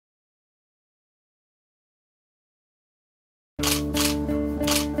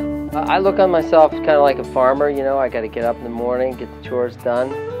I look on myself kind of like a farmer, you know. I got to get up in the morning, get the chores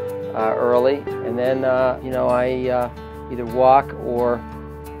done early, and then, you know, I either walk or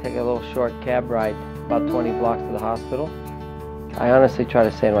take a little short cab ride about 20 blocks to the hospital. I honestly try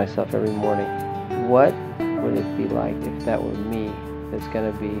to say to myself every morning, what would it be like if that were me that's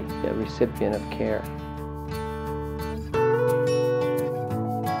going to be a recipient of care?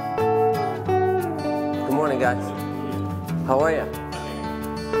 Good morning, guys. How are you?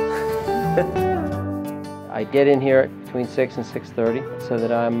 I get in here between 6 and 6:30 so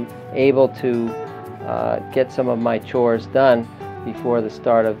that I'm able to get some of my chores done before the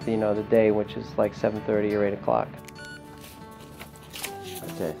start of the day, which is like 7:30 or 8 o'clock.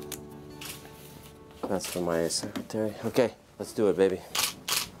 Okay, that's for my secretary. Okay, let's do it, baby.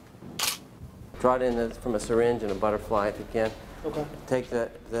 Draw it in from a syringe and a butterfly if you can. Okay. Take the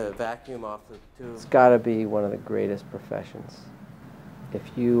vacuum off the tube. It's got to be one of the greatest professions. If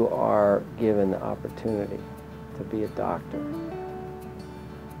you are given the opportunity to be a doctor,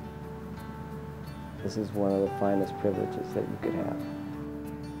 this is one of the finest privileges that you could have.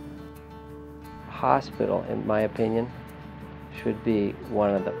 A hospital, in my opinion, should be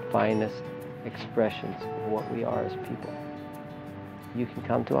one of the finest expressions of what we are as people. You can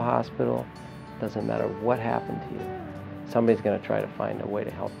come to a hospital, doesn't matter what happened to you, somebody's going to try to find a way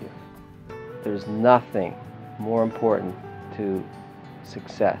to help you. There's nothing more important to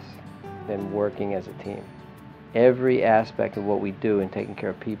success than working as a team. Every aspect of what we do in taking care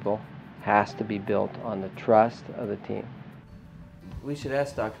of people has to be built on the trust of the team. We should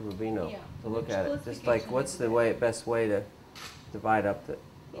ask Dr. Rubino to look at it. Just like, what's the best way to divide up the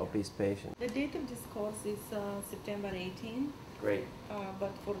obese patient? The date of this course is September 18. Great.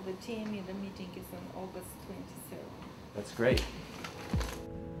 But for the team, the meeting is on August 27. That's great.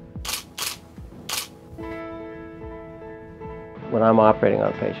 When I'm operating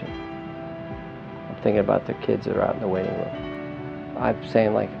on a patient, I'm thinking about the kids that are out in the waiting room. I'm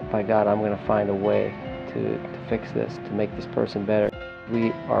saying, like, by God, I'm going to find a way to fix this, to make this person better.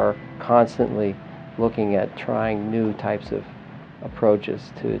 We are constantly looking at trying new types of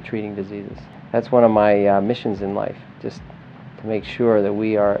approaches to treating diseases. That's one of my missions in life, just to make sure that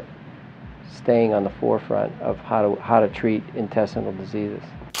we are staying on the forefront of how to treat intestinal diseases.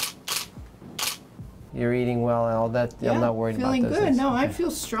 You're eating well, all that. Yeah, I'm not worried about this. Feeling good. No, I feel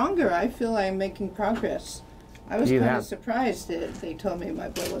stronger. I feel I'm making progress. I was kind of surprised that they told me my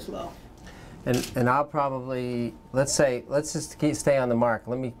blood was low. And I'll probably, let's just stay on the mark.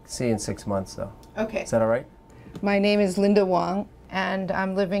 Let me see you in 6 months, though. Okay. Is that all right? My name is Linda Wong, and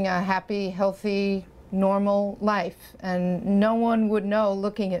I'm living a happy, healthy, normal life. And no one would know,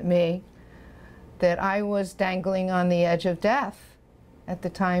 looking at me, that I was dangling on the edge of death at the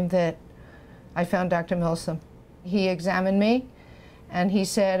time that I found Dr. Milsom. He examined me, and he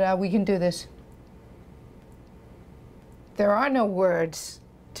said, we can do this. There are no words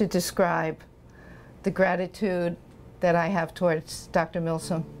to describe the gratitude that I have towards Dr.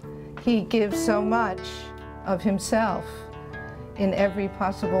 Milsom. He gives so much of himself in every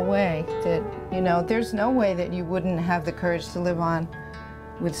possible way that, there's no way that you wouldn't have the courage to live on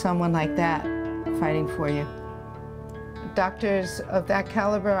with someone like that fighting for you. Doctors of that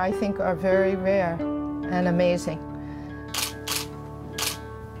caliber, I think, are very rare and amazing.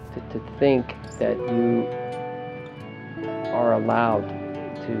 To think that you are allowed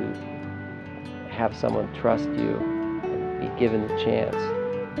to have someone trust you and be given the chance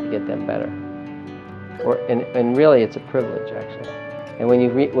to get them better. And really, it's a privilege, actually. And when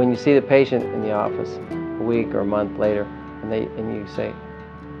you see the patient in the office a week or a month later, and you say,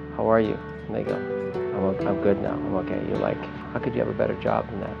 "How are you?" and they go, I'm good now, I'm okay. You're like, how could you have a better job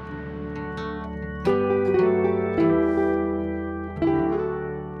than that?